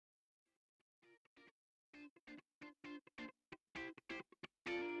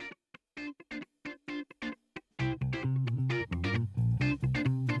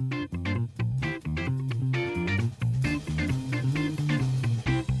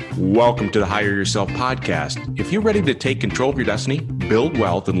Welcome to the Hire Yourself podcast. If you're ready to take control of your destiny, build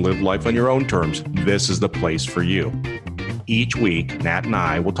wealth, and live life on your own terms, this is the place for you. Each week, Nat and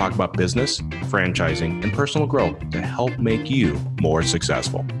I will talk about business, franchising, and personal growth to help make you more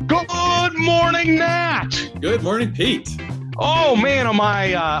successful. Good morning, Nat. Good morning, Pete. Oh man,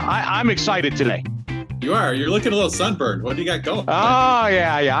 I'm excited today. You are. You're looking a little sunburned. What do you got going? Oh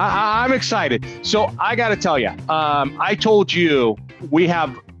yeah. I'm excited. So I got to tell you, I told you we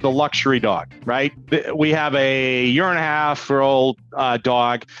have the luxury dog, right? We have a year-and-a-half-year-old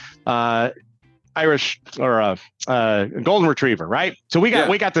dog, Irish or a golden retriever, right? So we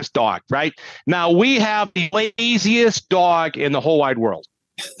got this dog, right? Now we have the laziest dog in the whole wide world,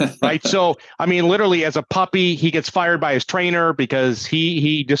 right? So I mean, literally, as a puppy, he gets fired by his trainer because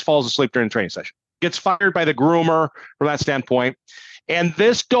he just falls asleep during the training session. Gets fired by the groomer from that standpoint. And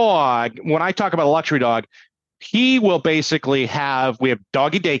this dog, when I talk about a luxury dog, he will basically we have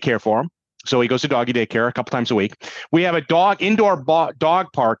doggy daycare for him. So he goes to doggy daycare a couple times a week. We have a indoor dog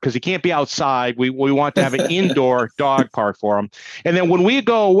park because he can't be outside. We want to have an indoor dog park for him. And then when we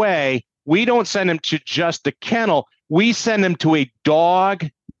go away, we don't send him to just the kennel. We send him to a dog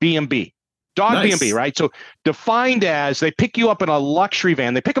B&B. Dog B&B, right? So defined as they pick you up in a luxury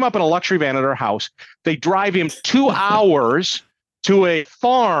van. They pick him up in a luxury van at our house. They drive him 2 hours to a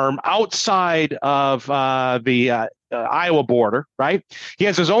farm outside of the Iowa border, right? He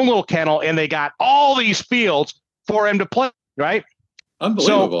has his own little kennel, and they got all these fields for him to play, right?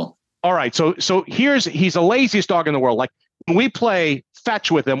 Unbelievable. All right. So he's the laziest dog in the world. Like when we play fetch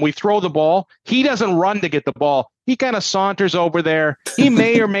with him, we throw the ball. He doesn't run to get the ball. He kind of saunters over there. He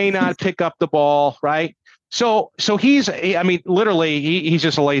may or may not pick up the ball, right? So literally, he's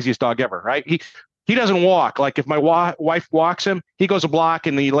just the laziest dog ever, right? He doesn't walk. Like if my wife walks him, he goes a block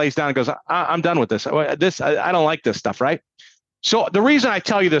and he lays down and goes, I'm done with this. I don't like this stuff, right? So the reason I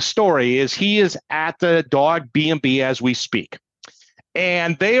tell you this story is he is at the dog B&B as we speak.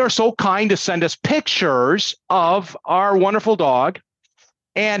 And they are so kind to send us pictures of our wonderful dog.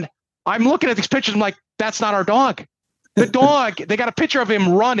 And I'm looking at these pictures. I'm like, that's not our dog. The dog, they got a picture of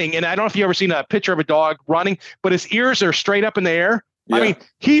him running. And I don't know if you've ever seen a picture of a dog running, but his ears are straight up in the air. Yeah. I mean,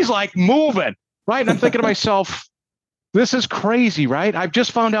 he's like moving. Right. And I'm thinking to myself, this is crazy, right? I've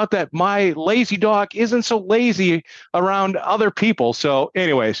just found out that my lazy dog isn't so lazy around other people. So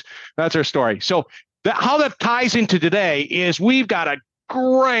anyways, that's our story. So how that ties into today is we've got a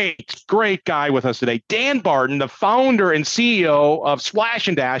great guy with us today. Dan Barton, the founder and CEO of Splash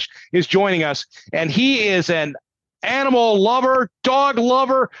and Dash, is joining us. And he is an animal lover, dog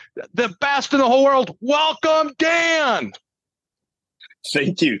lover, the best in the whole world. Welcome, Dan.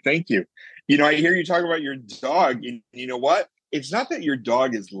 Thank you. You know, I hear you talk about your dog, and you know what? It's not that your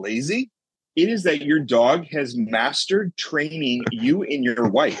dog is lazy. It is that your dog has mastered training you and your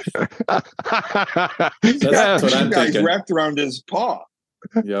wife. That's what I'm thinking. Wrapped around his paw.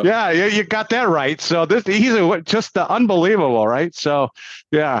 Yep. Yeah, you got that right. So he's just unbelievable, right? So,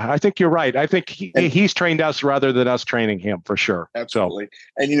 yeah, I think you're right. I think he's trained us rather than us training him for sure. Absolutely.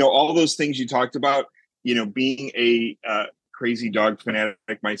 So. And, you know, all those things you talked about, you know, being a crazy dog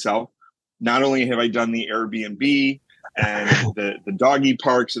fanatic myself, not only have I done the Airbnb and the doggy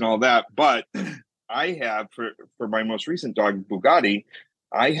parks and all that, but I have for my most recent dog, Bugatti,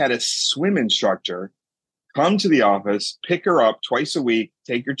 I had a swim instructor come to the office, pick her up twice a week,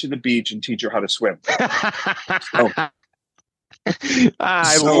 take her to the beach and teach her how to swim.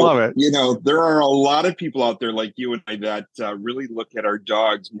 I love it. You know, there are a lot of people out there like you and I that really look at our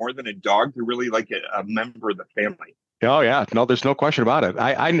dogs more than a dog. They're really like a member of the family. Oh, yeah. No, there's no question about it.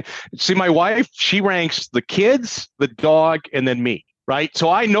 I see my wife, she ranks the kids, the dog, and then me, right?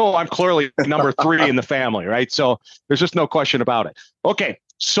 So I know I'm clearly number 3 in the family, right? So there's just no question about it. Okay.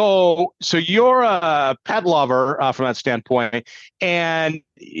 So you're a pet lover from that standpoint, and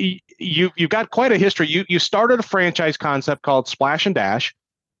you've got quite a history. You started a franchise concept called Splash and Dash.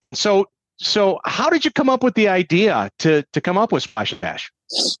 So how did you come up with the idea to come up with Splash and Dash?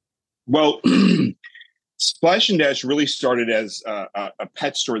 Well, Splash and Dash really started as a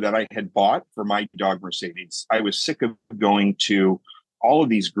pet store that I had bought for my dog Mercedes. I was sick of going to all of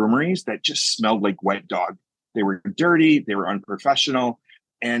these groomeries that just smelled like wet dog. They were dirty, they were unprofessional,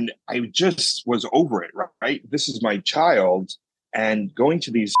 and I just was over it, right? This is my child, and going to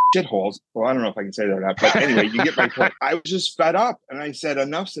these shitholes, well, I don't know if I can say that or not, but anyway, you get my point. I was just fed up, and I said,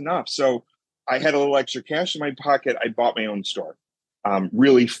 enough's enough. So I had a little extra cash in my pocket. I bought my own store,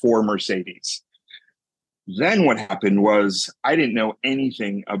 really for Mercedes. Then what happened was I didn't know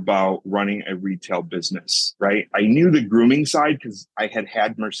anything about running a retail business, right? I knew the grooming side because I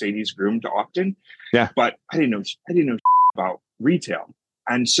had Mercedes groomed often, Yeah. but I didn't know about retail.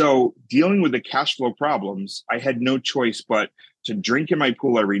 And so dealing with the cash flow problems, I had no choice but to drink in my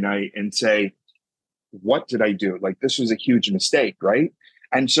pool every night and say, what did I do? Like, this was a huge mistake, right?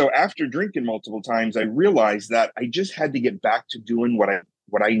 And so after drinking multiple times, I realized that I just had to get back to doing what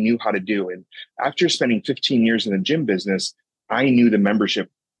I knew how to do. And after spending 15 years in the gym business, I knew the membership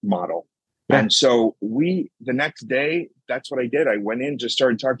model. Yeah. And so the next day, that's what I did. I went in, just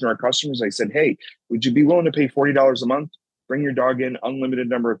started talking to our customers. I said, hey, would you be willing to pay $40 a month? Bring your dog in unlimited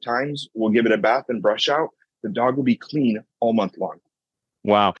number of times. We'll give it a bath and brush out. The dog will be clean all month long.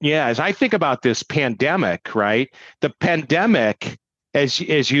 Wow. Yeah. As I think about this pandemic, right? The pandemic, as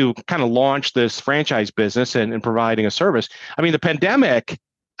you kind of launched this franchise business and providing a service, I mean, the pandemic,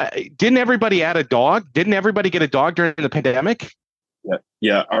 didn't everybody add a dog? Didn't everybody get a dog during the pandemic?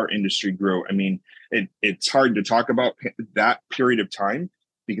 Yeah. Our industry grew. I mean, it's hard to talk about that period of time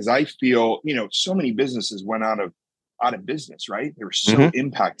because I feel, so many businesses went out of business, right? They were so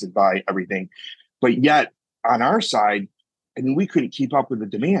impacted by everything. But yet on our side, I mean, we couldn't keep up with the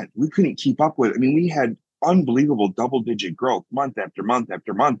demand. We had unbelievable double-digit growth month after month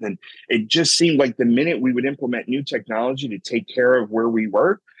after month. And it just seemed like the minute we would implement new technology to take care of where we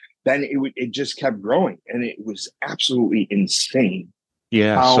were, then it just kept growing. And it was absolutely insane.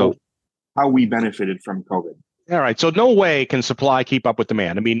 Yeah. How we benefited from COVID. All right. So no way can supply keep up with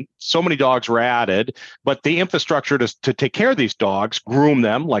demand. I mean, so many dogs were added, but the infrastructure to take care of these dogs, groom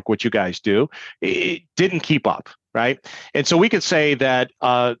them like what you guys do, it didn't keep up. Right. And so we could say that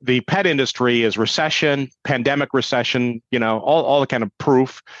the pet industry is recession, pandemic recession, all the kind of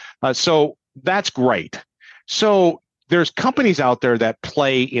proof. So that's great. So there's companies out there that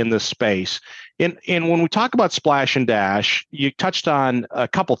play in this space. And when we talk about Splash and Dash, you touched on a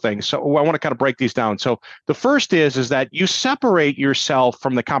couple things. So I want to kind of break these down. So the first is that you separate yourself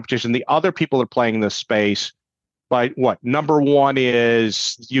from the competition, the other people that are playing in this space by what? Number one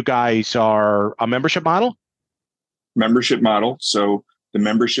is you guys are a membership model? Membership model. So the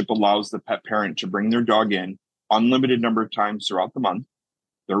membership allows the pet parent to bring their dog in unlimited number of times throughout the month.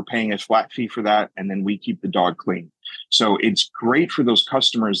 They're paying a flat fee for that. And then we keep the dog clean. So it's great for those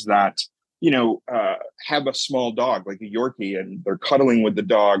customers that, have a small dog like a Yorkie and they're cuddling with the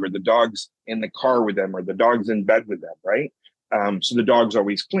dog or the dog's in the car with them or the dog's in bed with them. Right. So the dog's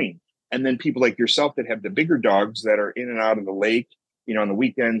always clean. And then people like yourself that have the bigger dogs that are in and out of the lake, on the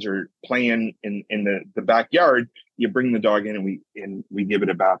weekends or playing in the backyard, you bring the dog in and we give it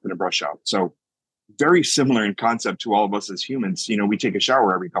a bath and a brush out. So very similar in concept to all of us as humans. We take a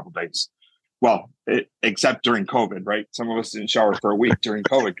shower every couple of days. Well, except during COVID, right? Some of us didn't shower for a week during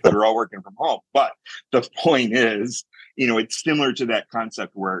COVID because we're all working from home. But the point is, it's similar to that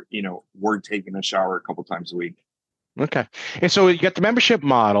concept where, we're taking a shower a couple times a week. Okay. And so you got the membership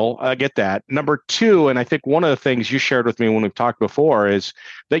model. I get that. Number two, and I think one of the things you shared with me when we've talked before is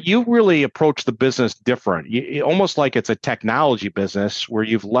that you really approach the business different. Almost like it's a technology business where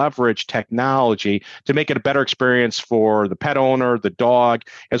you've leveraged technology to make it a better experience for the pet owner, the dog,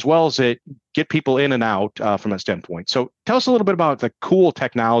 as well as get people in and out from that standpoint. So tell us a little bit about the cool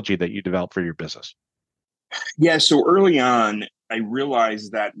technology that you developed for your business. Yeah. So early on, I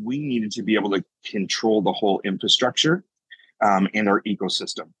realized that we needed to be able to control the whole infrastructure and our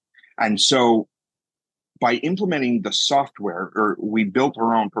ecosystem. And so by implementing the software, or we built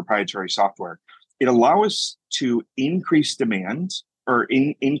our own proprietary software, it allows us to increase demand or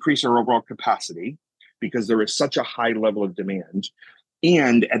increase our overall capacity because there is such a high level of demand.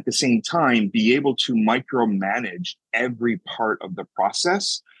 And at the same time, be able to micromanage every part of the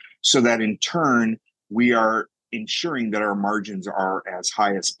process so that in turn, we are ensuring that our margins are as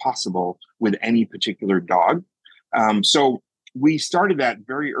high as possible with any particular dog. So we started that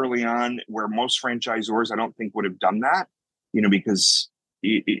very early on where most franchisors, I don't think would have done that, because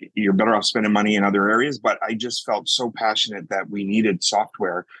you're better off spending money in other areas. But I just felt so passionate that we needed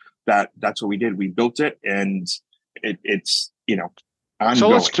software that's what we did. We built it and it's,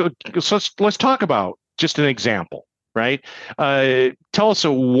 ongoing. So let's talk about just an example. Right? Tell us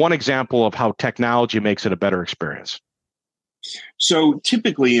one example of how technology makes it a better experience. So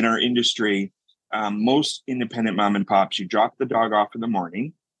typically in our industry, most independent mom and pops, you drop the dog off in the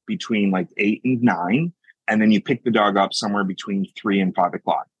morning between like 8 and 9, and then you pick the dog up somewhere between 3 and 5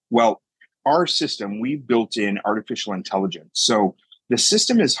 o'clock. Well, our system, we've built in artificial intelligence. So the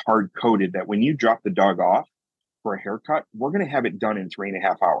system is hard coded that when you drop the dog off for a haircut, we're going to have it done in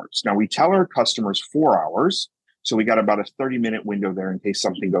 3.5 hours. Now we tell our customers 4 hours, So we got about a 30-minute window there in case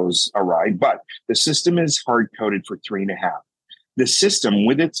something goes awry. But the system is hard-coded for 3.5. The system,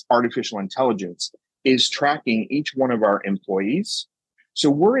 with its artificial intelligence, is tracking each one of our employees. So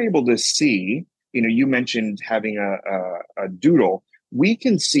we're able to see, you mentioned having a doodle. We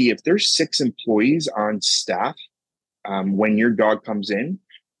can see if there's 6 employees on staff when your dog comes in,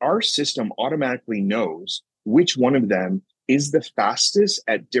 our system automatically knows which one of them is the fastest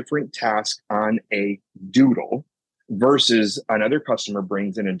at different tasks on a doodle versus another customer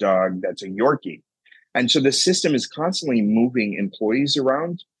brings in a dog that's a Yorkie. And so the system is constantly moving employees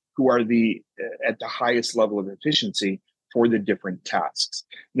around who are at the highest level of efficiency for the different tasks.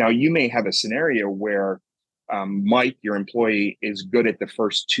 Now, you may have a scenario where Mike, your employee, is good at the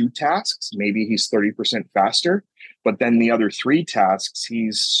first 2 tasks. Maybe he's 30% faster, but then the other 3 tasks,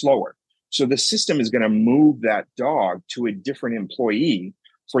 he's slower. So the system is going to move that dog to a different employee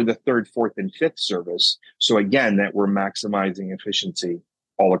for the 3rd, 4th, and 5th service. So again, that we're maximizing efficiency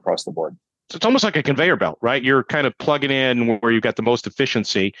all across the board. So it's almost like a conveyor belt, right? You're kind of plugging in where you've got the most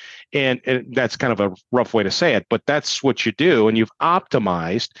efficiency, and that's kind of a rough way to say it, but that's what you do, and you've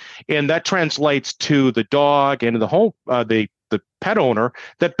optimized, and that translates to the dog and the home, the pet owner,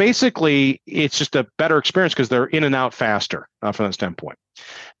 that basically it's just a better experience because they're in and out faster from that standpoint.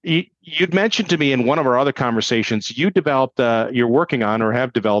 You'd mentioned to me in one of our other conversations, you're working on or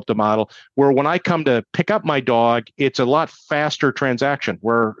have developed a model where when I come to pick up my dog, it's a lot faster transaction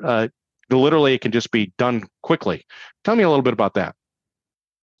where literally it can just be done quickly. Tell me a little bit about that.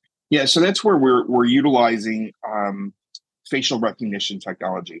 Yeah, so that's where we're utilizing facial recognition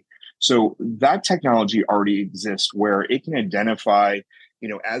technology. So that technology already exists where it can identify,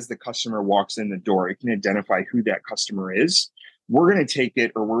 as the customer walks in the door, it can identify who that customer is. We're going to take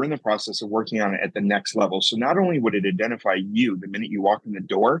it, or we're in the process of working on it at the next level. So not only would it identify you the minute you walk in the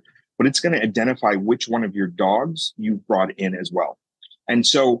door, but it's going to identify which one of your dogs you've brought in as well. And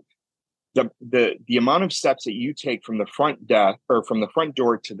so the amount of steps that you take from the front desk or from the front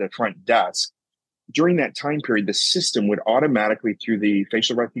door to the front desk, during that time period, the system would automatically, through the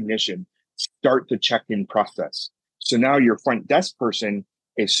facial recognition, start the check-in process. So now your front desk person,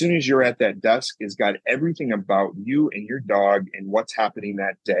 as soon as you're at that desk, has got everything about you and your dog and what's happening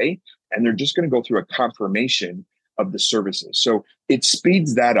that day. And they're just going to go through a confirmation of the services. So it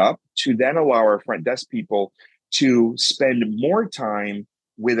speeds that up to then allow our front desk people to spend more time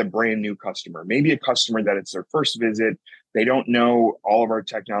with a brand new customer, maybe a customer that it's their first visit. They don't know all of our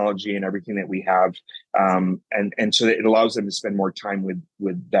technology and everything that we have. And so it allows them to spend more time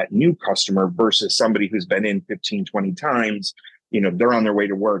with that new customer versus somebody who's been in 15, 20 times. They're on their way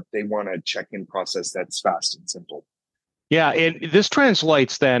to work. They want a check-in process that's fast and simple. Yeah, and this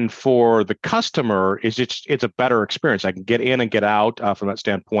translates then for the customer it's a better experience. I can get in and get out from that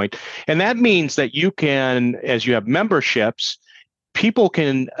standpoint. And that means that you can, as you have memberships, people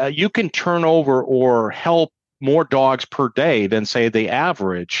can you can turn over or help more dogs per day than, say, the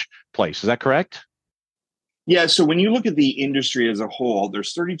average place. Is that correct? Yeah. So when you look at the industry as a whole,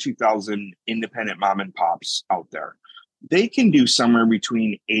 there's 32,000 independent mom and pops out there. They can do somewhere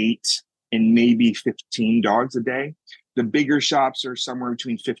between 8 and maybe 15 dogs a day. The bigger shops are somewhere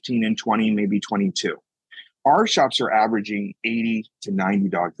between 15 and 20, maybe 22. Our shops are averaging 80 to 90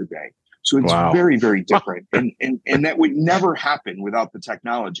 dogs a day. So it's very, very different. And that would never happen without the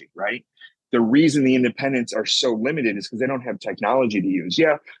technology, right? The reason the independents are so limited is because they don't have technology to use.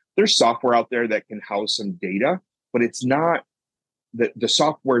 Yeah, there's software out there that can house some data, but it's not, the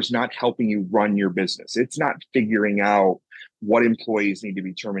software is not helping you run your business. It's not figuring out what employees need to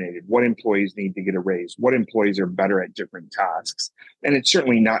be terminated, what employees need to get a raise, what employees are better at different tasks. And it's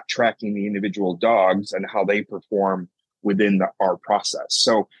certainly not tracking the individual dogs and how they perform within our process.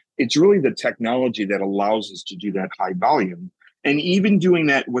 So it's really the technology that allows us to do that high volume. And even doing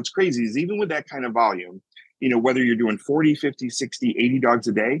that, what's crazy is even with that kind of volume, whether you're doing 40, 50, 60, 80 dogs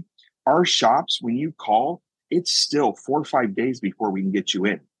a day, our shops, when you call, it's still 4 or 5 days before we can get you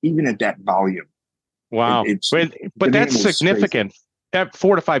in, even at that volume. Wow. But that's significant. At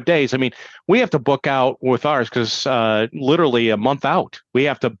 4 to 5 days. I mean, we have to book out with ours because literally a month out, we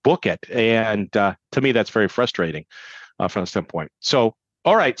have to book it. And to me, that's very frustrating from that standpoint. So,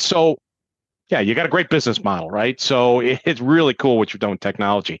 all right. So, yeah, you got a great business model, right? So it's really cool what you've done with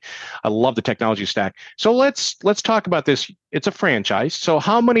technology. I love the technology stack. So let's talk about this. It's a franchise. So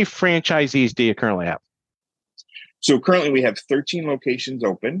how many franchisees do you currently have? So currently we have 13 locations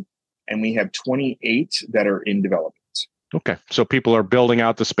open and we have 28 that are in development. Okay. So people are building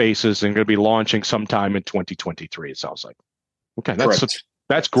out the spaces and going to be launching sometime in 2023, it sounds like. Okay.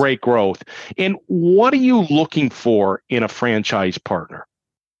 That's great growth. And what are you looking for in a franchise partner?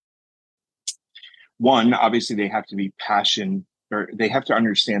 one, obviously they have to be passion, or they have to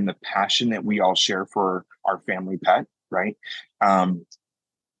understand the passion that we all share for our family pet, right?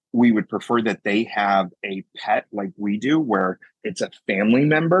 We would prefer that they have a pet like we do, where it's a family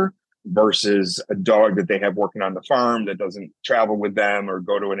member versus a dog that they have working on the farm that doesn't travel with them or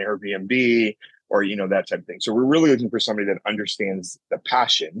go to an Airbnb or, that type of thing. So we're really looking for somebody that understands the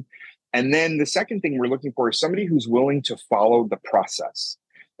passion. And then the second thing we're looking for is somebody who's willing to follow the process.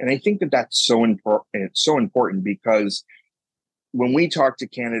 And I think that that's so important. It's so important because when we talk to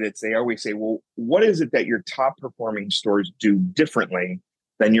candidates, they always say, well, what is it that your top performing stores do differently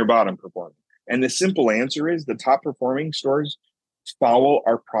than your bottom performing? And the simple answer is the top performing stores follow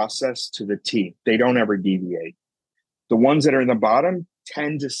our process to the T. They don't ever deviate. The ones that are in the bottom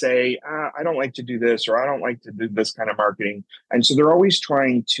tend to say, I don't like to do this, or I don't like to do this kind of marketing. And so they're always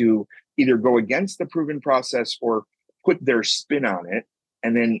trying to either go against the proven process or put their spin on it.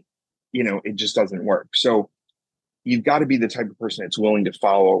 And then, it just doesn't work. So you've got to be the type of person that's willing to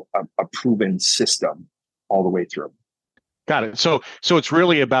follow a proven system all the way through. Got it. So it's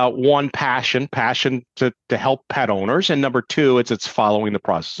really about one, passion to help pet owners, and number two, it's following the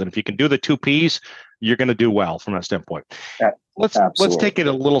process. And if you can do the two P's, you're going to do well from that standpoint. Let's take it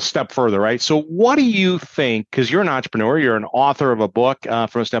a little step further, right? So what do you think, because you're an entrepreneur, you're an author of a book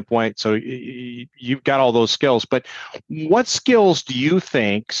from a standpoint, so you've got all those skills, but what skills do you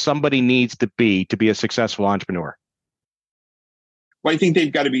think somebody needs to be a successful entrepreneur? Well, I think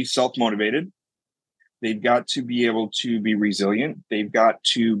they've got to be self-motivated. They've got to be able to be resilient. They've got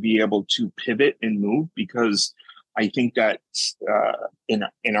to be able to pivot and move, because I think that in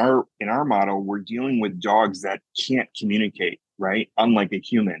our model, we're dealing with dogs that can't communicate, right? Unlike a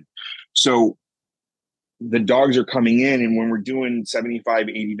human. So the dogs are coming in, and when we're doing 75,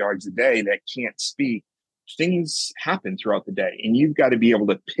 80 dogs a day that can't speak, things happen throughout the day, and you've got to be able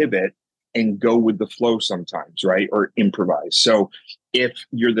to pivot and go with the flow sometimes, right? Or improvise. So if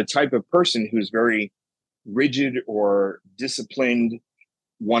you're the type of person who's very rigid or disciplined,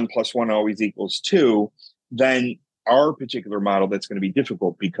 1 + 1 always equals 2, then our particular model, that's going to be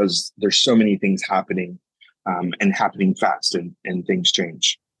difficult because there's so many things happening and happening fast, and things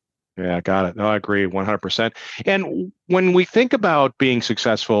change. Yeah, got it. No, I agree 100%. And when we think about being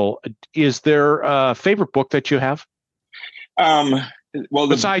successful, is there a favorite book that you have? Well,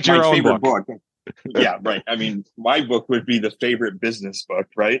 besides your own favorite book. Yeah, right. I mean, my book would be the favorite business book,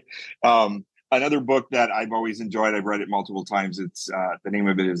 right? Another book that I've always enjoyed, I've read it multiple times. It's the name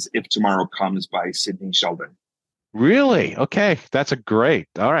of it is If Tomorrow Comes by Sidney Sheldon. Really? Okay. That's a great.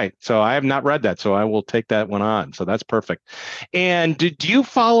 All right. So I have not read that, so I will take that one on. So that's perfect. And do you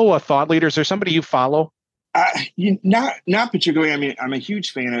follow a thought leader? Is there somebody you follow? Not particularly. I mean, I'm a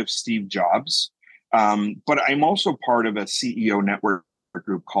huge fan of Steve Jobs, but I'm also part of a CEO network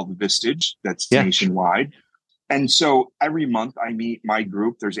group called Vistage that's nationwide. And so every month I meet my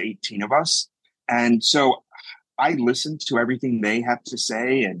group. There's 18 of us. And so I listen to everything they have to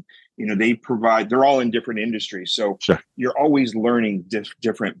say, and they're all in different industries. So You're always learning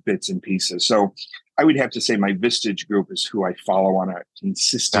different bits and pieces. So I would have to say my Vistage group is who I follow on a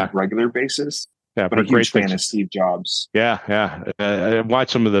consistent, regular basis. Yeah, but a huge fan of Steve Jobs. Yeah. I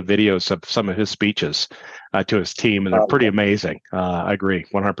watched some of the videos of some of his speeches to his team, and they're pretty amazing. I agree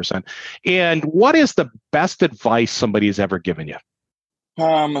 100%. And what is the best advice somebody has ever given you?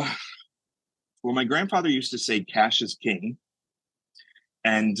 Well, my grandfather used to say cash is king.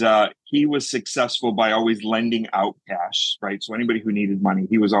 And he was successful by always lending out cash, right? So anybody who needed money,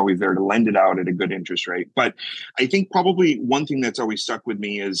 he was always there to lend it out at a good interest rate. But I think probably one thing that's always stuck with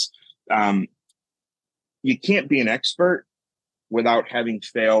me is you can't be an expert without having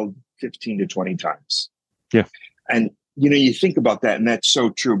failed 15 to 20 times. Yeah. And, you think about that, and that's so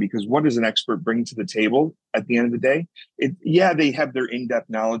true, because what does an expert bring to the table at the end of the day? They have their in-depth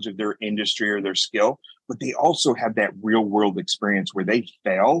knowledge of their industry or their skill, but they also have that real world experience where they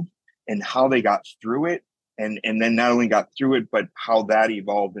failed and how they got through it. And then not only got through it, but how that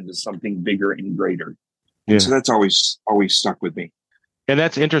evolved into something bigger and greater. Yeah. And so that's always stuck with me. And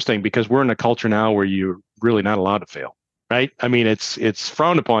that's interesting, because we're in a culture now where you're really not allowed to fail, right? I mean, it's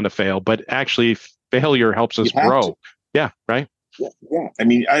frowned upon to fail, but actually failure helps us grow. Yeah, right. Yeah. I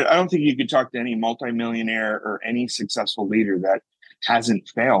mean, I don't think you could talk to any multimillionaire or any successful leader that hasn't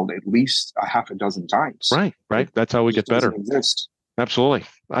failed at least a half a dozen times. Right. That's how we get better. Exist. Absolutely.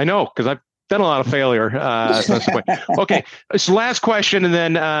 I know, because I've done a lot of failure. Okay. So last question, and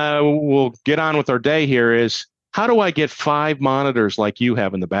then we'll get on with our day here is, how do I get 5 monitors like you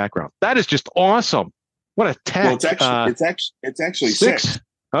have in the background? That is just awesome. What a tech. Well, it's actually 6.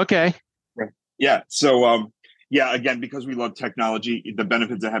 Okay. Right. Yeah. So, again, because we love technology, the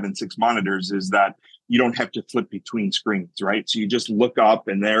benefits of having 6 monitors is that you don't have to flip between screens, right? So you just look up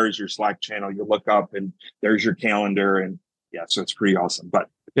and there's your Slack channel. You look up and there's your calendar. And yeah, so it's pretty awesome. But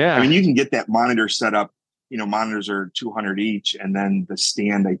yeah, I mean, you can get that monitor set up. You know, monitors are $200 each. And then the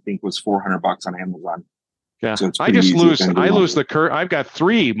stand, I think, was $400 on Amazon. Yeah, so I just lose. I lose the cursor. I've got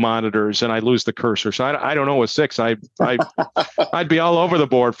 3 monitors, and I lose the cursor. So I don't know with 6. I'd be all over the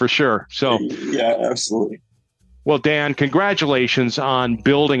board for sure. So yeah, absolutely. Well, Dan, congratulations on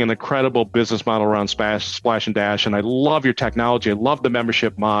building an incredible business model around Splash and Dash, and I love your technology. I love the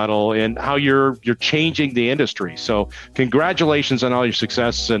membership model and how you're changing the industry. So congratulations on all your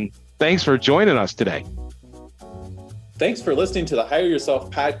success, and thanks for joining us today. Thanks for listening to the Hire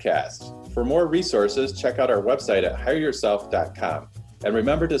Yourself podcast. For more resources, check out our website at hireyourself.com. And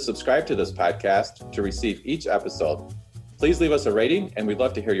remember to subscribe to this podcast to receive each episode. Please leave us a rating, and we'd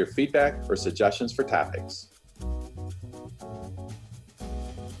love to hear your feedback or suggestions for topics.